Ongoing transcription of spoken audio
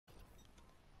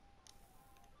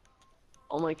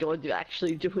Oh my god, you're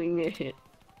actually doing it.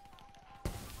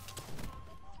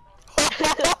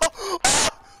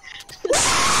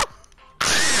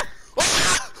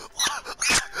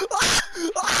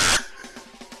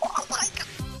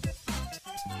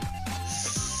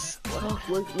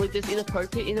 Was this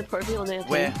inappropriate on their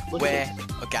Where? team? Where?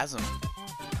 Orgasm.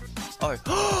 Oh.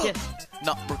 Yes.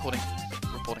 No, reporting.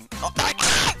 Oh,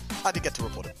 I didn't get to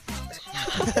report it.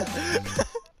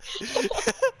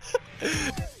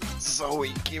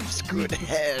 Zoe gives good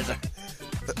head.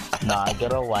 Nah, I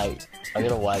gotta wait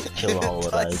till the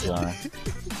holidays,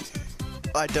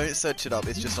 I don't search it up,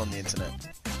 it's just on the internet.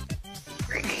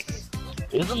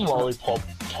 Isn't lollipop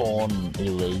porn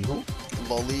illegal?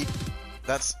 Lolly?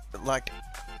 That's like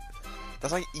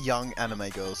young anime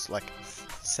girls, like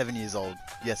 7 years old.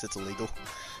 Yes, it's illegal.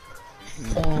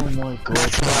 Oh my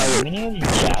god, bro, we need to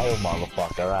jail,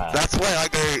 motherfucker, right? That's why I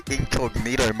go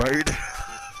incognito mode.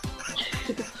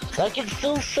 They can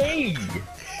still see!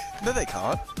 No, they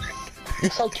can't.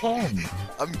 Yes, I can.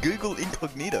 I'm Google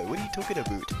incognito. What are you talking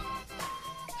about?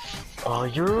 Oh,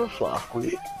 you're a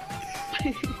fuckwit.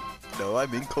 No,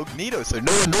 I'm incognito, so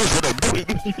no one knows what I'm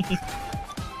doing.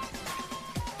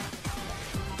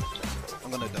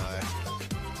 I'm gonna die.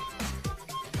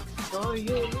 Oh,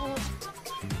 you're not.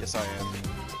 Yes, I am.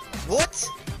 What?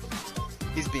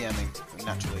 He's BMing,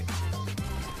 naturally.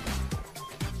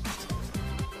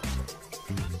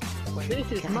 Wait,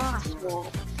 This is my swamp.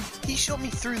 he shot me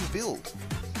through the build.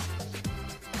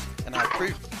 And I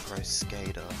proved pro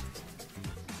skater.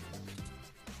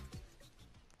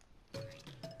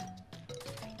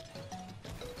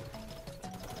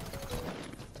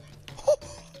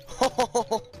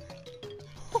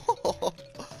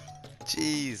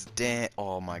 Jeez, damn.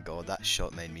 Oh my god, that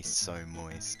shot made me so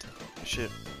moist. Shit.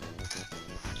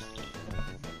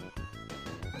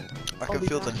 I can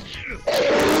feel the.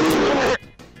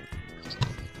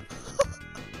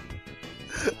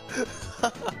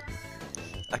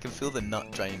 I can feel the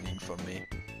nut draining from me.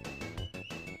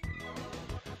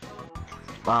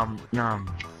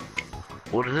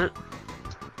 What is it?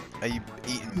 Are you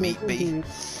eating meat, B?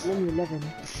 11.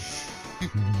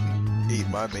 Eat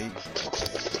my meat.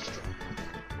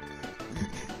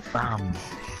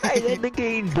 Hey, they're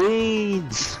making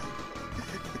beans!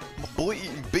 My boy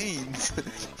eating beans.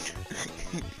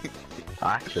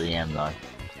 I actually am, though.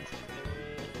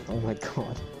 Oh my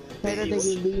god.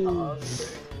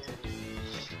 Beans.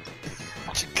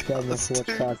 That was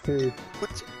what food.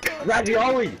 What you got?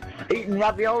 Ravioli! Eating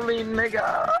ravioli,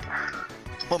 nigga!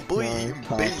 My boy No, eating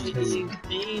can't. beans. Eating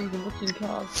beans and watching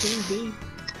Cars 2B.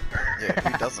 Yeah,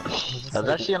 who doesn't? I was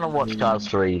actually gonna watch Cars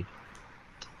 3.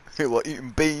 Who, what,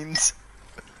 eating beans?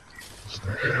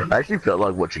 I actually felt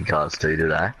like watching Cars 2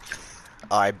 today.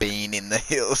 I been in the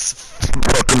hills.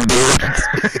 Fucking dude.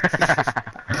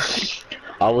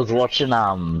 I was watching,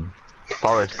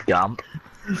 Forrest Gump.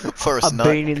 Forest I've Night.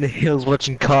 been in the hills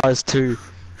watching Cars too.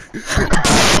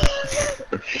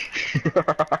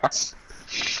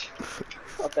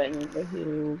 I've been in the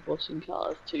hills watching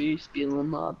Cars 2, spilling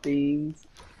my beans.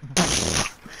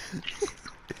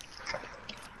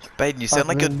 Baden, you sound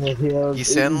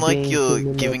like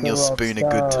you're giving your spoon a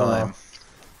good time.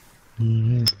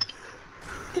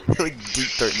 Like deep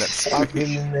throating that I've been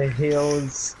spoon. in the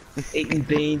hills eating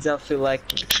beans. I feel like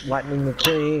Lightning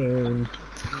McQueen.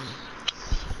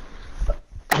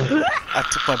 I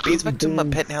took my beans back to my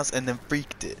penthouse and then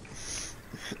freaked it.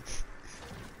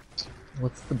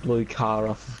 What's the blue car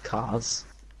off of Cars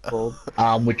called?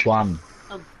 Which one?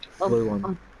 Blue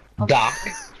one. Duck.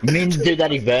 You mean the dude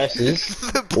that he versus,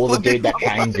 or the dude that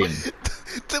trains him?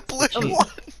 The blue one.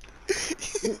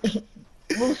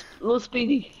 Little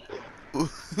Speedy.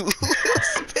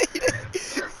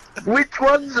 Which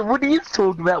ones? What are you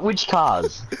talking about? Which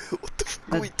cars? What the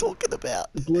fuck are we talking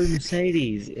about? The blue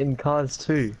Mercedes in Cars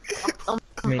 2. I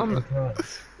mean, in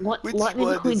Cars. Which Lightning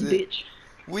one McQueen, is it? bitch.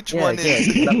 Which Yeah, one yeah, is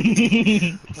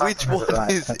which one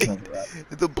right, is that's it? not right.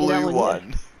 The blue one,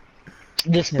 one.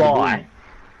 The Spy.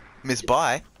 Miss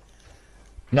Bye?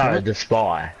 No, the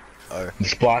Spy. Oh. The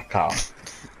Spy car.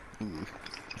 Ooh.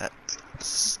 That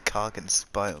car can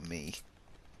spy on me.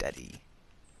 Daddy.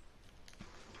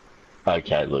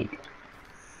 Okay, Luke.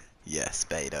 Yes,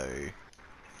 Beto.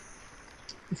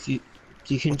 If you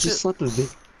can What's just it- slap a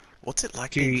bit What's it like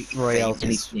to being Royale's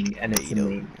famous, meeting and it's a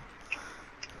Beto?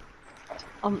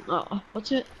 meme.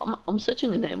 What's it? I'm searching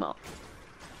the name up.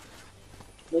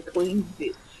 McQueen,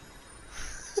 bitch.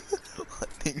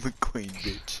 Lightning McQueen,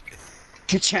 bitch.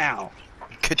 Ka-chow!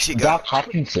 Kachiga. Doc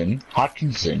Hutchinson.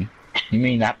 You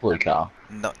mean that blue car?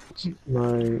 No.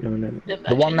 No.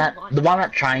 The one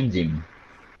that trains him.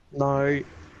 No.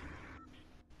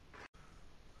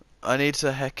 I need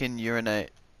to heckin' urinate.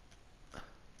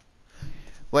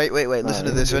 Wait, listen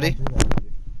to this, ready?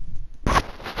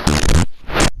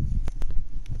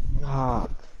 Ah,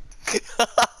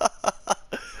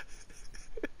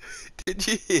 Did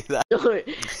you hear that? No.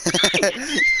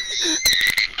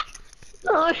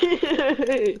 No.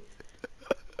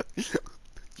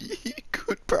 You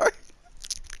good, bro?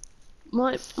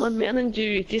 My Mountain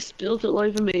Dew just spilled all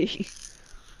over me.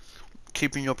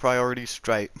 Keeping your priorities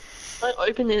straight. I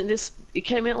opened it, it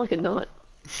came out like a nut.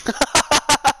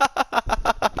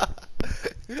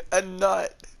 A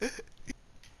nut.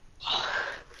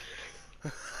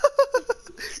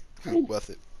 Worth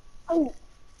it. Oh.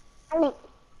 Oh.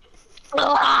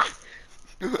 Ah.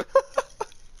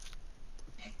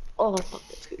 Oh, fuck,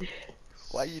 that's good.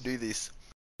 Why you do this?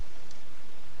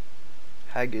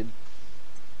 Haggard.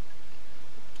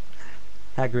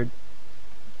 Hagrid.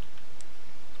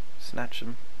 Snatch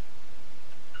him.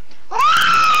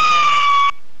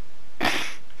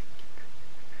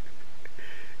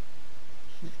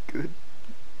 He's good.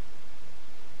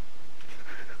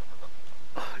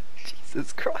 Oh,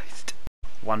 Jesus Christ.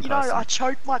 One You person. know, I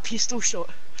choked my pistol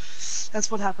shot. That's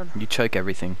what happened. You choke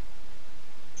everything.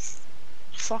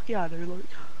 Fuck yeah, I do, Luke.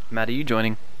 Matt, are you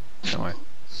joining? Don't worry.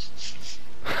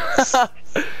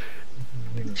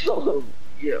 Oh,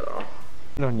 yeah.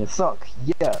 On your sock.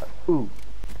 Yeah. Ooh.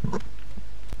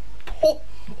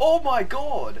 Oh my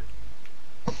god!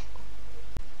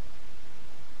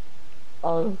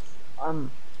 Oh,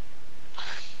 I'm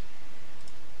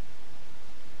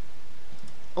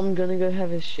gonna go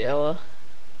have a shower.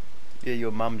 Yeah,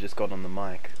 your mum just got on the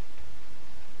mic.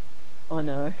 I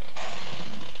know.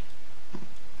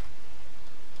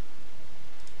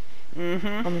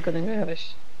 Mm-hmm. I'm gonna go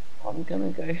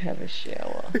have a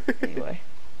shower. Anyway.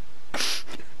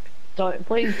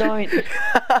 Please don't.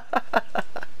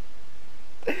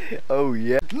 Oh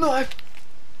yeah. Knife!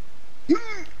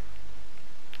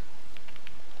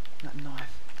 That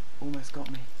knife almost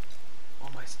got me.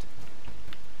 Almost.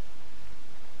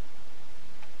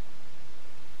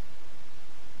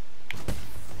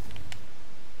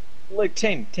 Look,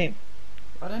 team.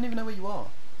 I don't even know where you are.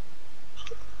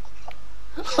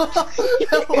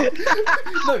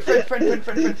 No,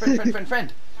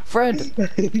 friend. Friend.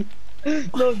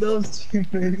 No, that was too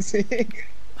amazing.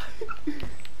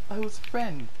 I was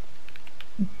friend.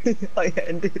 I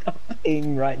ended up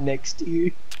being right next to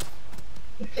you.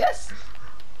 Yes.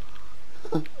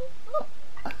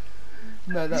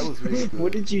 No, that was really good.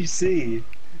 What did you see?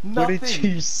 Nothing. What did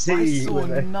you see? I saw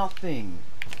nothing.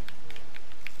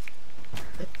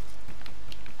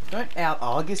 Don't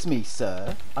out-argus me,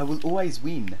 sir. I will always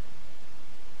win.